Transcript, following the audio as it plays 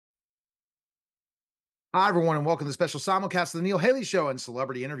Hi, everyone, and welcome to the special simulcast of the Neil Haley Show and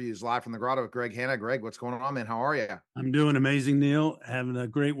celebrity interviews live from the grotto with Greg Hanna. Greg, what's going on, man? How are you? I'm doing amazing, Neil. Having a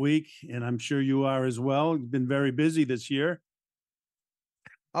great week, and I'm sure you are as well. You've been very busy this year.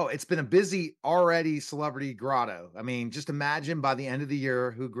 Oh, it's been a busy already celebrity grotto. I mean, just imagine by the end of the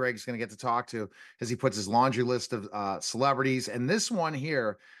year who Greg's going to get to talk to as he puts his laundry list of celebrities. And this one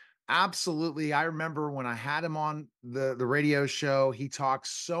here, absolutely. I remember when I had him on the radio show, he talked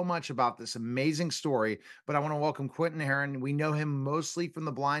so much about this amazing story. But I want to welcome Quinton Aaron. We know him mostly from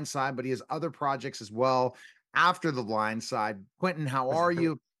The Blind Side, but he has other projects as well after The Blind Side. Quinton, how are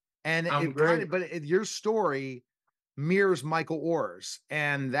you? And I'm it kind great. of, but your story mirrors Michael Oher's.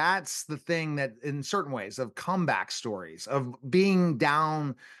 And that's the thing that, in certain ways, of comeback stories, of being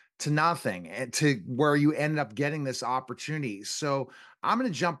down to nothing and to where you end up getting this opportunity. So I'm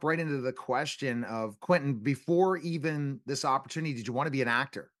going to jump right into the question of Quinton, before even this opportunity, did you want to be an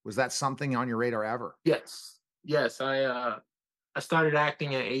actor? Was that something on your radar ever? Yes. I started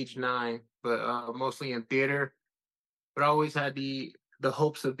acting at age 9, but mostly in theater. But I always had the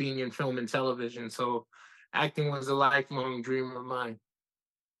hopes of being in film and television. So acting was a lifelong dream of mine.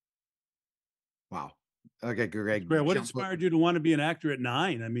 Wow. Okay, That's great. Greg, What jump. inspired you to want to be an actor at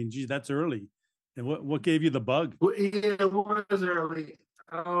 9? I mean, geez, that's early. And what gave you the bug? Well, yeah, it was early.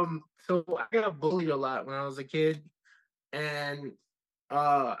 So I got bullied a lot when I was a kid, and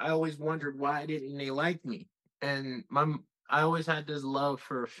I always wondered why didn't they like me. And I always had this love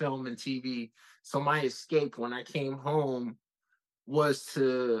for film and TV. So my escape when I came home was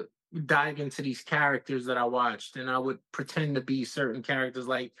to dive into these characters that I watched, and I would pretend to be certain characters.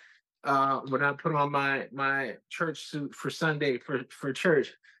 Like when I put on my church suit for Sunday for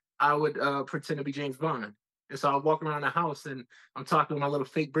church, I would pretend to be James Bond. And so I walk around the house and I'm talking with my little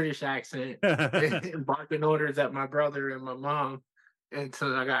fake British accent and barking orders at my brother and my mom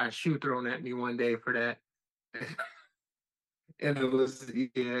until I got a shoe thrown at me one day for that. And it was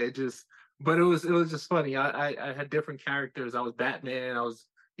just funny. I had different characters. I was Batman. I was,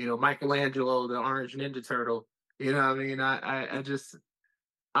 Michelangelo, the Orange Ninja Turtle. You know what I mean?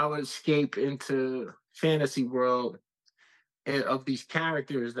 I would escape into fantasy world of these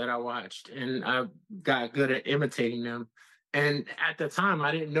characters that I watched, and I got good at imitating them. And at the time, I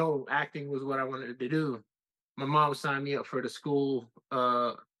didn't know acting was what I wanted to do. My mom signed me up for the school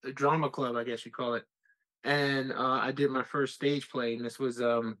drama club, I guess you call it, and I did my first stage play. And it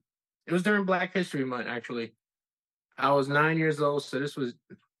was during Black History Month. Actually, I was 9 years old, so this was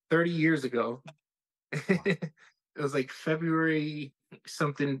 30 years ago. It was like February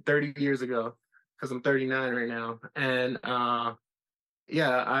something 30 years ago because I'm 39 right now. And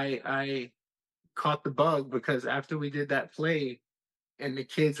yeah, I caught the bug because after we did that play and the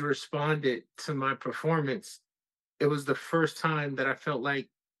kids responded to my performance, it was the first time that I felt like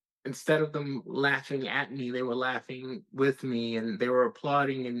instead of them laughing at me, they were laughing with me and they were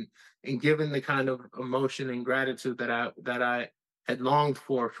applauding and giving the kind of emotion and gratitude that I had longed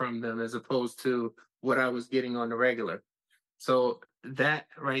for from them as opposed to what I was getting on the regular. So that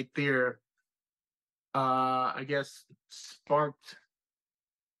right there, I guess sparked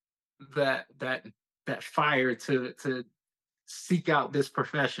that fire to seek out this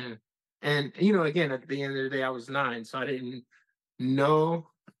profession. And again, at the end of the day, I was 9, so I didn't know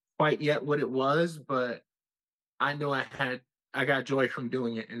quite yet what it was, but I know I got joy from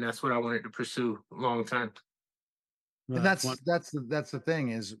doing it, and that's what I wanted to pursue a long time. And That's that's one. that's the thing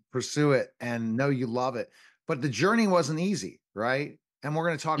is pursue it and know you love it. But the journey wasn't easy, right? And we're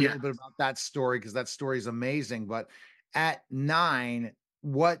going to talk a Yeah. little bit about that story because that story is amazing. But at 9,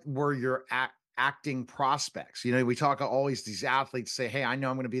 what were your acting prospects? We talk always these athletes say, "Hey, I know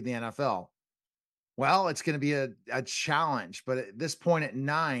I'm going to be in the NFL." Well, it's going to be a challenge. But at this point at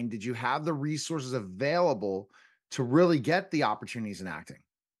 9, did you have the resources available to really get the opportunities in acting?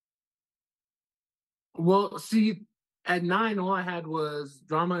 Well, see, at 9, all I had was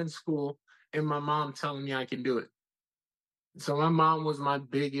drama in school and my mom telling me I can do it. So my mom was my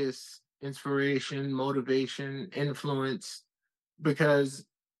biggest inspiration, motivation, influence because,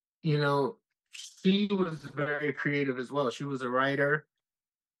 you know, she was very creative as well. She was a writer.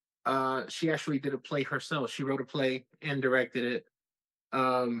 She actually did a play herself. She wrote a play and directed it.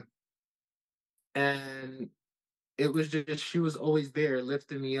 Um, and it was just she was always there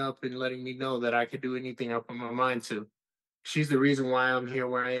lifting me up and letting me know that I could do anything I put my mind to. She's the reason why I'm here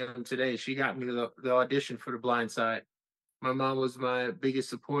where I am today. She got me the audition for The Blind Side. My mom was my biggest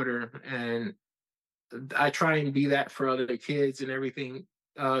supporter, and I try and be that for other kids and everything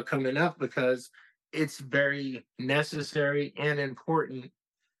coming up because it's very necessary and important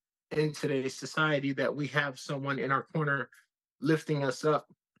in today's society that we have someone in our corner lifting us up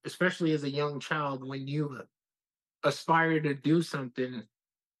especially as a young child, when you aspire to do something,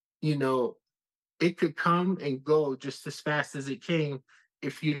 you know, it could come and go just as fast as it came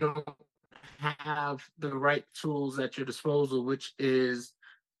if you don't have the right tools at your disposal, which is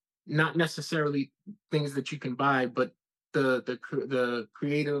not necessarily things that you can buy, but the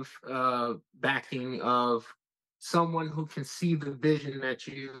creative backing of someone who can see the vision that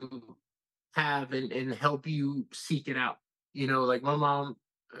you have and help you seek it out. You know, like my mom,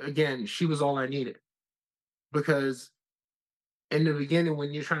 again, she was all I needed because in the beginning,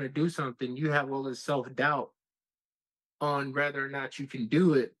 when you're trying to do something, you have all this self doubt on whether or not you can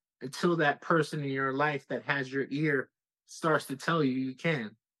do it until that person in your life that has your ear starts to tell you you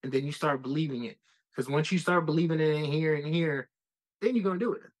can. And then you start believing it. Because once you start believing it in here, then you're gonna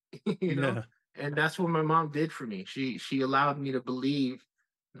do it. You know? Yeah. And that's what my mom did for me. She allowed me to believe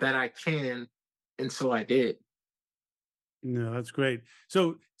that I can, and so I did. No, that's great.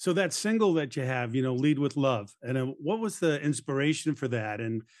 So that single that you have, Lead with Love, and what was the inspiration for that?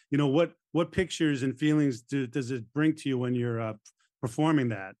 And, what pictures and feelings does it bring to you when you're performing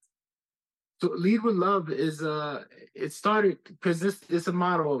that? So Lead with Love is it started because this is a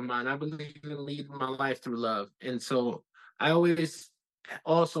motto of mine. I believe in leading my life through love. And so I always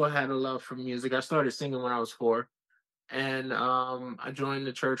also had a love for music. I started singing when I was 4. And I joined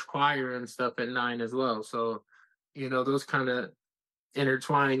the church choir and stuff at 9 as well. So, those kind of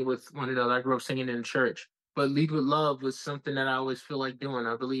intertwined with one another. I grew up singing in church. But Lead with Love was something that I always feel like doing.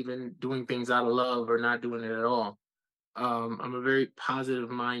 I believe in doing things out of love or not doing it at all. I'm a very positive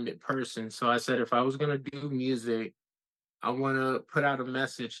minded person. So I said if I was going to do music, I want to put out a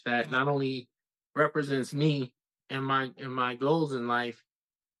message that not only represents me and my goals in life,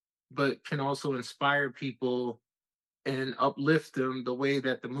 but can also inspire people and uplift them the way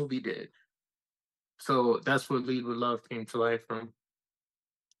that the movie did. So that's what Lead with Love came to life from.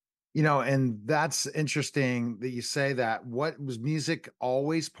 And that's interesting that you say that. What was music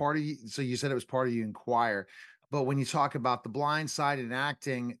always part of you? So you said it was part of you in choir, but when you talk about The Blind Side and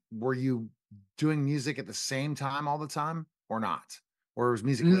acting, were you doing music at the same time all the time or not? Or was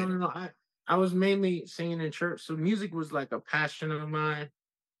music later? No. I was mainly singing in church. So music was like a passion of mine.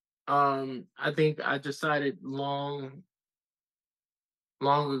 I think I decided long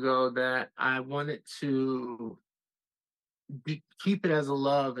ago that I wanted to keep it as a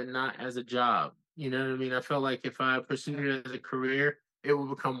love and not as a job. You know what I mean? I felt like if I pursued it as a career, it would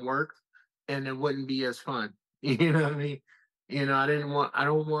become work and it wouldn't be as fun. You know what I mean? I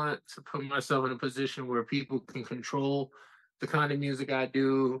don't want to put myself in a position where people can control the kind of music I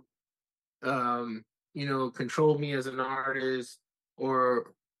do, control me as an artist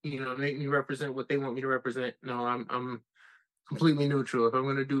or, make me represent what they want me to represent. No, I'm completely neutral. If I'm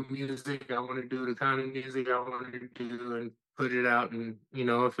going to do music, I want to do the kind of music I want to do and put it out. And,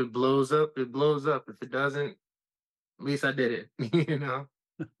 if it blows up, it blows up. If it doesn't, at least I did it,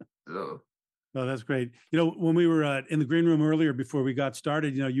 So. Oh, that's great. When we were in the green room earlier before we got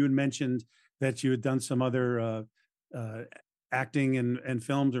started, you had mentioned that you had done some other acting and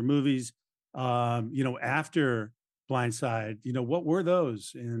films or movies, after Blindside. What were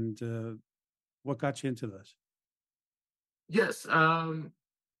those and what got you into this? Yes.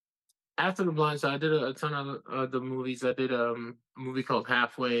 After The Blind Side, I did a ton of the movies. I did a movie called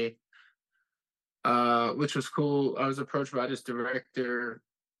Halfway, which was cool. I was approached by this director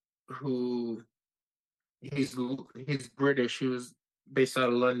who he's British. He was based out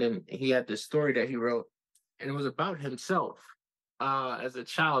of London. He had this story that he wrote, and it was about himself as a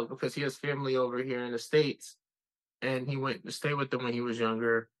child because he has family over here in the States, and he went to stay with them when he was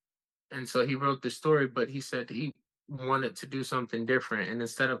younger. And so he wrote this story, but he said he wanted to do something different. And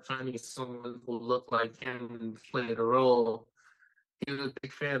instead of finding someone who looked like him and play the role, he was a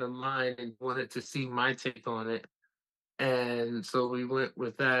big fan of mine and wanted to see my take on it. And so we went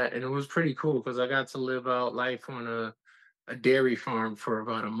with that. And it was pretty cool because I got to live out life on a dairy farm for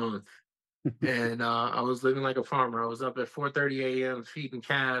about a month. And I was living like a farmer. I was up at 4:30 a.m. feeding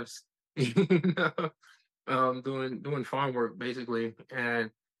calves, doing farm work basically. And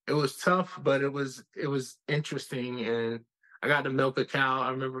it was tough, but it was interesting. And I got to milk a cow.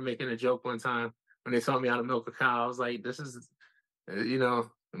 I remember making a joke one time when they taught me how to milk a cow. I was like, "This is, the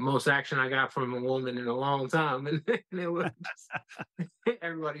most action I got from a woman in a long time." And it was just,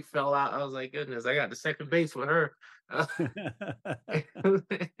 everybody fell out. I was like, "Goodness, I got the second base with her."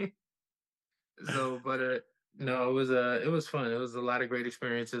 So, but no, it was fun. It was a lot of great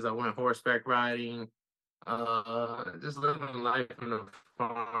experiences. I went horseback riding. Just living life in a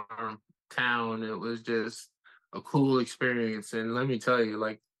farm town. It was just a cool experience. And let me tell you,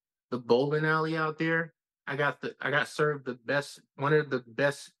 like the bowling alley out there, I got served one of the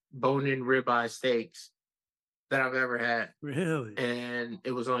best bone-in ribeye steaks that I've ever had, Really? and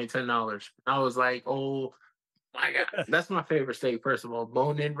it was only $10. I was like, oh my god, that's my favorite steak. First of all,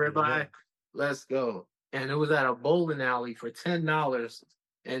 bone-in ribeye, Yeah. let's go. And it was at a bowling alley for $10,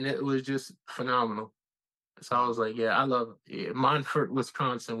 and it was just phenomenal. So I was like, yeah, I love it. Yeah, Montfort,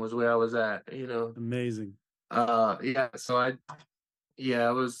 Wisconsin was where I was at, you know. Amazing. Yeah, so yeah,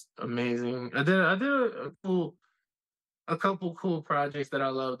 it was amazing. I did a couple cool projects that I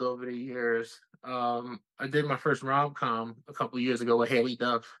loved over the years. I did my first rom-com a couple years ago with Haley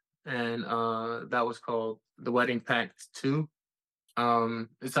Duff, and that was called The Wedding Pact 2.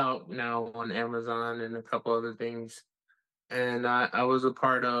 It's out now on Amazon and a couple other things. And I was a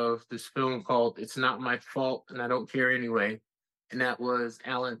part of this film called It's Not My Fault and I Don't Care Anyway. And that was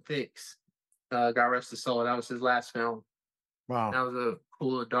Alan Thicke's, God rest his soul. That was his last film. Wow. That was a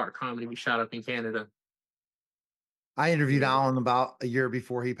cool dark comedy we shot up in Canada. I interviewed Yeah. Alan about a year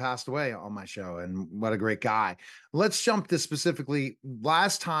before he passed away on my show, and what a great guy. Let's jump to specifically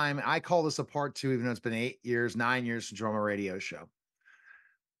last time. I call this a part 2, even though it's been 9 years since you're on my radio show.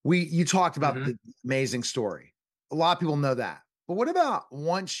 You talked about the amazing story. A lot of people know that. But what about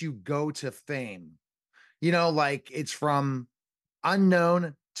once you go to fame? You know, like it's from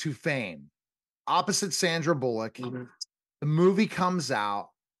unknown to fame. Opposite Sandra Bullock. Mhm. The movie comes out.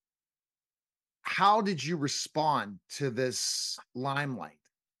 How did you respond to this limelight?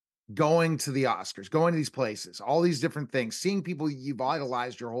 Going to the Oscars, going to these places, all these different things, seeing people you've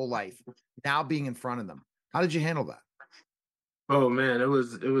idolized your whole life, now being in front of them. How did you handle that? Oh man, it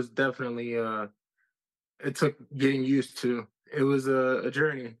was definitely it took getting used to. It was a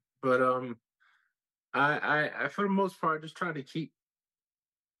journey, but I for the most part just tried to keep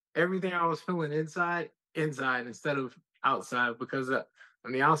everything I was feeling inside instead of outside, because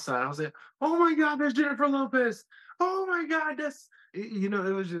on the outside I was like, oh my god, there's Jennifer Lopez. Oh my god, that's, you know,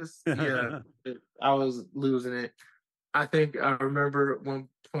 it was just, yeah, I was losing it. I think I remember at one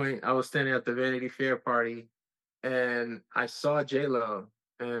point I was standing at the Vanity Fair party and I saw J Lo,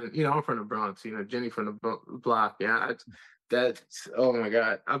 and you know I'm from the Bronx, you know Jenny from the block. Yeah, that's, oh my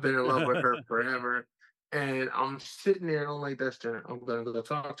god, I've been in love with her forever. And I'm sitting there and I'm like, that's Jenny. I'm gonna go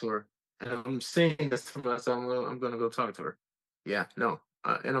talk to her, and I'm saying this to myself. I'm gonna go talk to her. Yeah, no,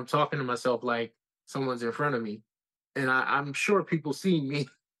 and I'm talking to myself like someone's in front of me, and I'm sure people see me.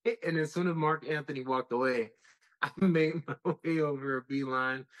 And as soon as Mark Anthony walked away, I made my way over a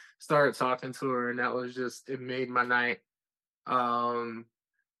beeline, started talking to her, and that was just, it made my night. Um,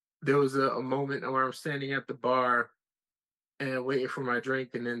 there was a moment where I'm standing at the bar and waiting for my drink,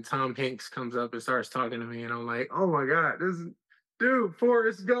 and then Tom Hanks comes up and starts talking to me, and I'm like, oh my god, this is, dude,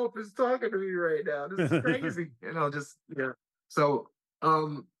 Forrest Gump is talking to me right now. This is crazy. And I'll just, yeah. So, I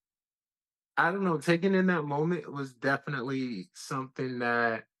don't know, taking in that moment was definitely something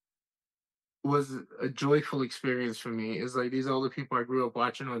that was a joyful experience for me. It's like these are all the people I grew up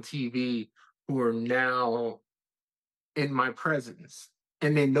watching on TV who are now in my presence,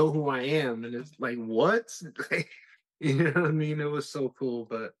 and they know who I am. And it's like, what? Like, you know what I mean? It was so cool,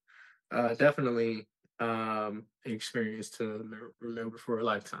 but definitely an experience to remember for a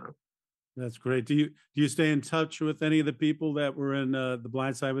lifetime. That's great. Do you stay in touch with any of the people that were in The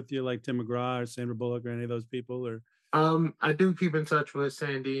Blind Side with you, like Tim McGraw or Sandra Bullock or any of those people? Or I do keep in touch with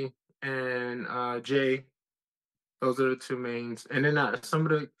Sandy and Jay. Those are the two mains. And then some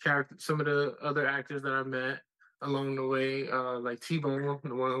of the other actors that I met along the way, like T-Bone,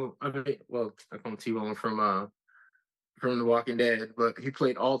 the one who, I call him T-Bone from The Walking Dead, but he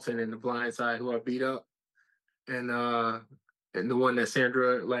played Alton in The Blind Side, who I beat up, and the one that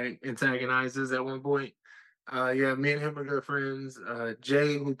Sandra like antagonizes at one point. Yeah, me and him are good friends.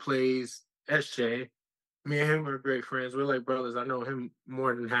 Jay, who plays SJ, me and him are great friends. We're like brothers. I know him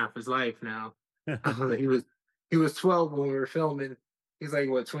more than half his life now. He was 12 when we were filming. He's like,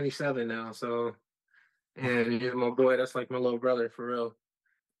 what, 27 now. So, and he's my boy. That's like my little brother for real.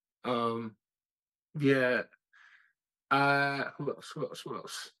 Yeah. Who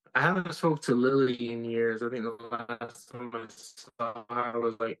else? I haven't spoke to Lily in years. I think the last time I saw her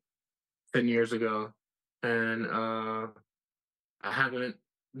was like 10 years ago. And I haven't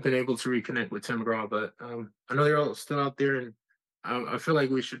been able to reconnect with Tim McGraw, but I know they're all still out there, and I feel like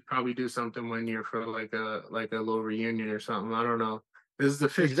we should probably do something one year for like a little reunion or something. I don't know. This is the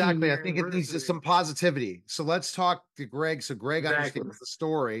 15th Exactly. I think it needs just some positivity. So let's talk to Greg. So Greg understands the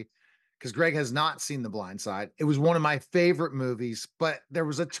story, because Greg has not seen The Blind Side. It was one of my favorite movies, but there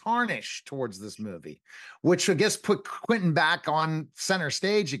was a tarnish towards this movie, which I guess put Quinton back on center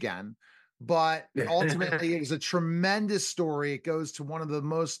stage again. But ultimately, it was a tremendous story. It goes to one of the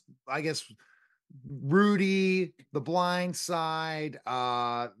most, I guess, Rudy, The Blind Side,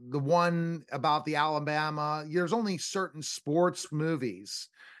 the one about the Alabama. There's only certain sports movies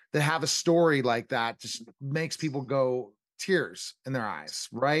that have a story like that, just makes people go tears in their eyes,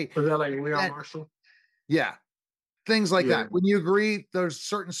 right? Was that like We Are And Marshall? yeah, things like Yeah. that. When you agree, there's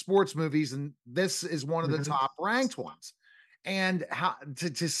certain sports movies, and this is one of the top ranked ones. And how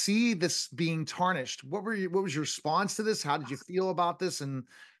to see this being tarnished, what was your response to this? How did you feel about this? And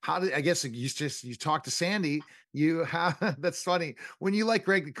how did, I guess you talked to Sandy, you have that's funny when you like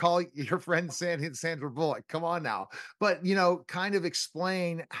Greg to call your friend Sandy and Sandra Bullock. Come on now. But kind of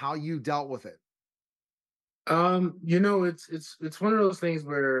explain how you dealt with it. It's one of those things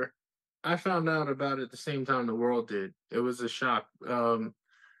where I found out about it the same time the world did. It was a shock.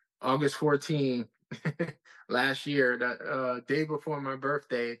 August 14 last year, that day before my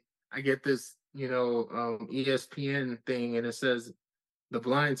birthday, I get this, ESPN thing, and it says The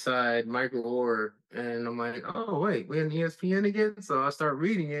Blind Side, Michael Oher, and I'm like, oh wait, we're in ESPN again. So I start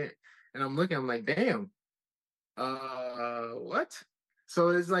reading it, and I'm like, damn, what? So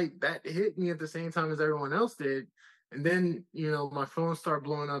it's like that hit me at the same time as everyone else did. And then, my phone started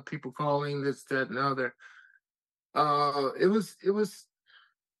blowing up, people calling this, that, and the other. It was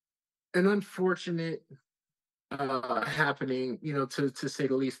an unfortunate happening, to say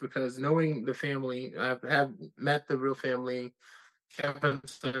the least, because knowing the family, I have met the real family, kept in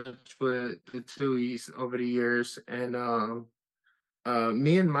touch with the Tuohys over the years, and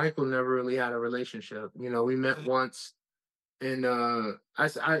me and Michael never really had a relationship. We met once, and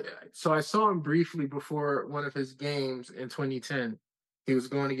so I saw him briefly before one of his games in 2010. He was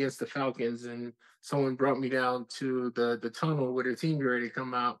going against the Falcons, and someone brought me down to the tunnel where the team was ready to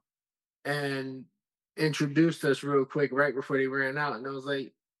come out, and introduced us real quick right before they ran out. And I was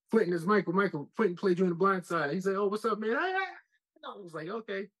like, Quinton is Michael. Quinton played you in The Blind Side. He said, oh, what's up, man? I was like,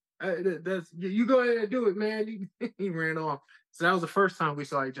 okay, that's you go ahead and do it, man. He ran off. So that was the first time we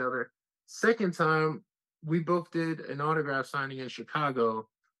saw each other. Second time, we both did an autograph signing in Chicago.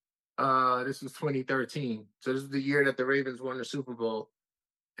 This was 2013. So this is the year that the Ravens won the Super Bowl.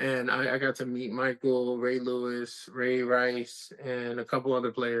 And I got to meet Michael, Ray Lewis, Ray Rice, and a couple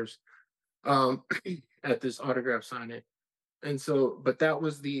other players at this autograph signing. And so, but that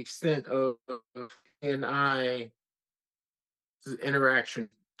was the extent of and I interaction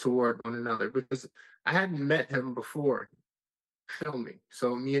toward one another, because I hadn't met him before filming.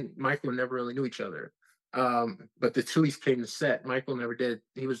 So me and Michael never really knew each other. But the Tuohys came to set. Michael never did.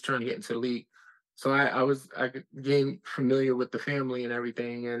 He was trying to get into the league. So I gained familiar with the family and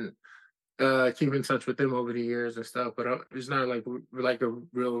everything, and keep in touch with them over the years and stuff. But it's not like a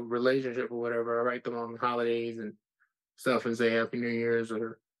real relationship or whatever. I write them on holidays and stuff and say Happy New Year's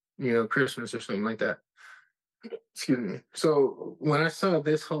or Christmas or something like that. Excuse me. So when I saw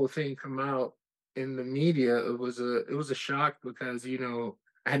this whole thing come out in the media, it was a shock, because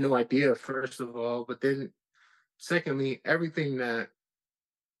I had no idea, first of all, but then secondly, everything that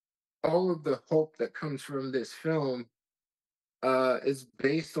all of the hope that comes from this film is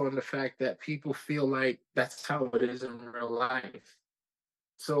based on the fact that people feel like that's how it is in real life.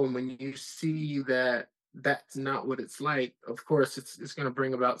 So when you see that that's not what it's like, of course, it's going to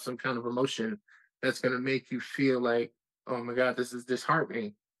bring about some kind of emotion that's going to make you feel like, oh my God, this is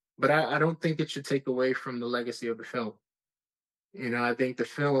disheartening. But I don't think it should take away from the legacy of the film. I think the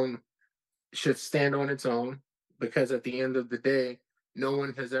film should stand on its own, because at the end of the day, no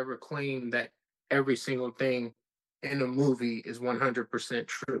one has ever claimed that every single thing in a movie is 100%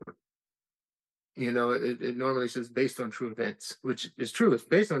 true. It normally says based on true events, which is true. It's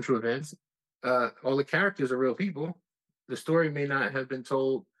based on true events. All the characters are real people. The story may not have been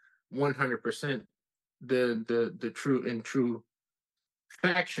told 100% the true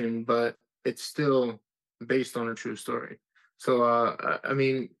faction, but it's still based on a true story. So, I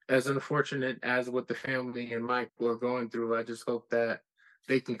mean, as unfortunate as what the family and Michael are going through, I just hope that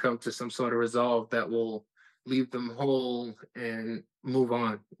they can come to some sort of resolve that will leave them whole and move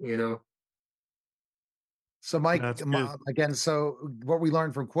on. So Mike, That's good. again, so what we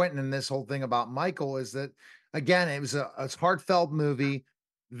learned from Quentin in this whole thing about Michael is that, again, it was a heartfelt movie.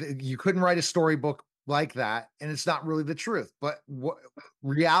 You couldn't write a storybook like that, and it's not really the truth. But what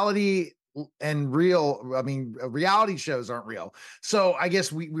reality and real, I mean, reality shows aren't real. So I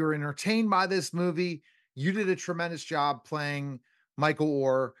guess we were entertained by this movie. You did a tremendous job playing Michael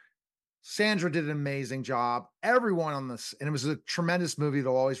Oher. Sandra did an amazing job. Everyone on this, and it was a tremendous movie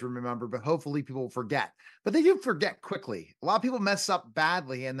they'll always remember, but hopefully people will forget. But they do forget quickly. A lot of people mess up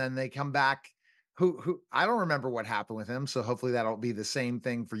badly and then they come back. Who I don't remember what happened with him. So hopefully that'll be the same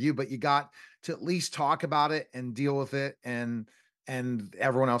thing for you. But you got to at least talk about it and deal with it. And and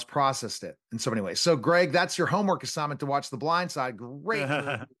everyone else processed it in so many ways. So, Greg, that's your homework assignment to watch The Blind Side. Great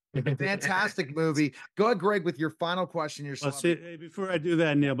movie. Fantastic movie. Go ahead, Greg, with your final question. Well, see, before I do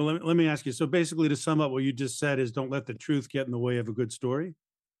that, Neil, but let me ask you. So basically, to sum up what you just said is don't let the truth get in the way of a good story.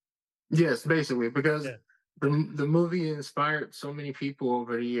 Yes, basically, because the movie inspired so many people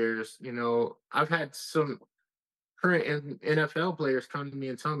over the years. You know, I've had some current NFL players come to me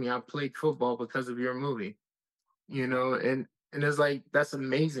and tell me I played football because of your movie. You know, and it's like that's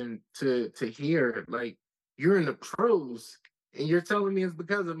amazing to hear. Like you're in the pros and you're telling me it's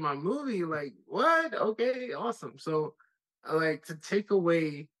because of my movie. Like what? Okay, awesome. So, like to take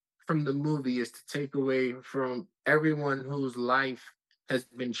away from the movie is to take away from everyone whose life has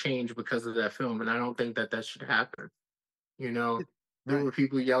been changed because of that film, and I don't think that should happen. You know, there were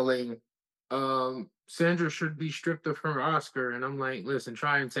people yelling, Sandra should be stripped of her Oscar. And I'm like, listen,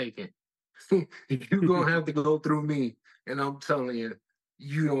 try and take it. You're going to have to go through me. And I'm telling you,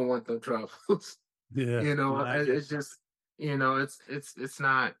 you don't want the troubles. Yeah. You know, it's just, you know, it's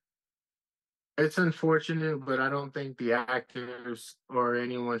not, it's unfortunate, but I don't think the actors or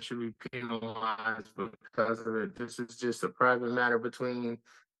anyone should be penalized because of it. This is just a private matter between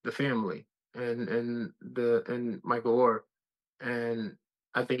the family and Michael Oher. And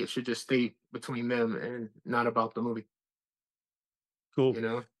I think it should just stay between them and not about the movie. Cool. You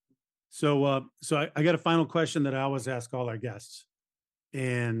know? So, I got a final question that I always ask all our guests.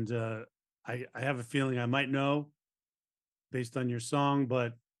 And I have a feeling I might know based on your song,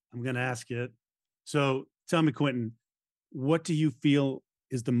 but I'm going to ask it. So tell me, Quinton, what do you feel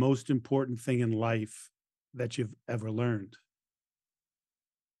is the most important thing in life that you've ever learned?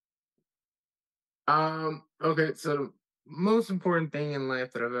 Okay, so most important thing in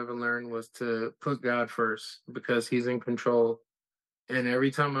life that I've ever learned was to put God first because he's in control. And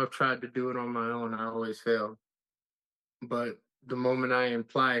every time I've tried to do it on my own, I always fail. But the moment I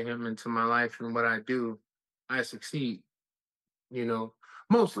imply him into my life and what I do, I succeed, you know,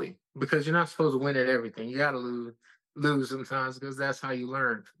 mostly because you're not supposed to win at everything. You got to lose sometimes because that's how you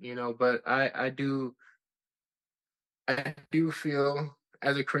learn, you know, but I do feel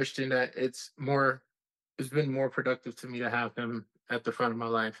as a Christian that it's been more productive to me to have him at the front of my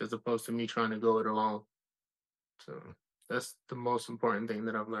life as opposed to me trying to go it alone. So that's the most important thing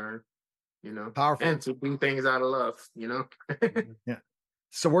that I've learned, you know. Powerful. And to do things out of love, you know. Yeah.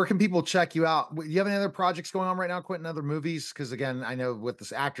 So where can people check you out? Do you have any other projects going on right now, Quinton? Other movies? Because again, I know with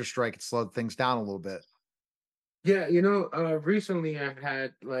this actor strike, it slowed things down a little bit. Yeah, you know, recently I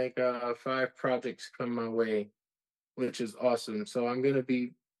had like 5 projects come my way, which is awesome. So I'm gonna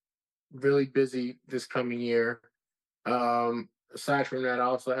be really busy this coming year. Aside from that, I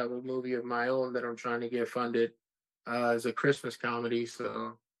also have a movie of my own that I'm trying to get funded. It's a Christmas comedy,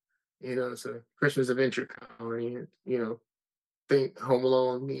 so you know, it's a Christmas adventure comedy. You know, think Home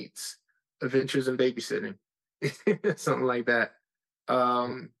Alone meets Adventures in Babysitting, something like that.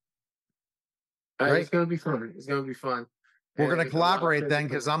 It's gonna be fun. It's gonna be fun. We're going to collaborate then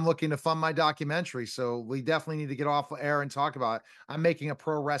because I'm looking to fund my documentary. So we definitely need to get off air and talk about it. I'm making a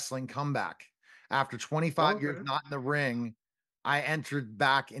pro wrestling comeback. After 25 years not in the ring, I entered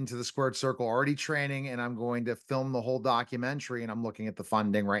back into the squared circle, already training, and I'm going to film the whole documentary, and I'm looking at the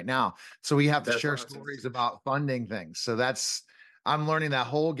funding right now. So we have to share stories about funding things. So I'm learning that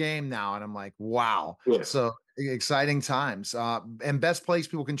whole game now, and I'm like, wow. Yeah. So exciting times. And best place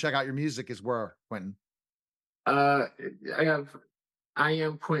people can check out your music is where, Quinton? I am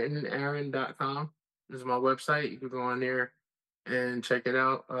QuintonAaron.com. This is my website. You can go on there and check it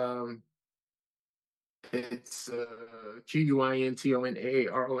out. It's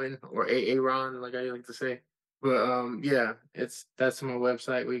QuintonAaron or Aaron, like I like to say. But yeah, that's my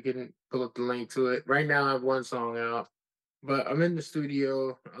website where you can pull up the link to it. Right now I have one song out, but I'm in the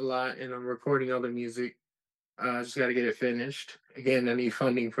studio a lot and I'm recording other music. I just got to get it finished. Again, I need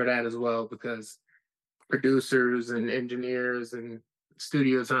funding for that as well because producers and engineers and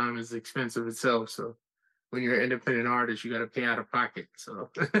studio time is expensive itself. So when you're an independent artist, you got to pay out of pocket. So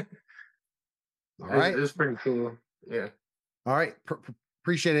all right, it's pretty cool. Yeah. All right,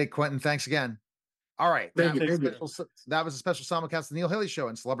 appreciate it, Quinton. Thanks again. All right, that was a special simulcast of the Neil Haley Show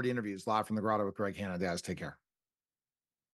and celebrity interviews live from the Grotto with Greg Hanna. Guys, take care.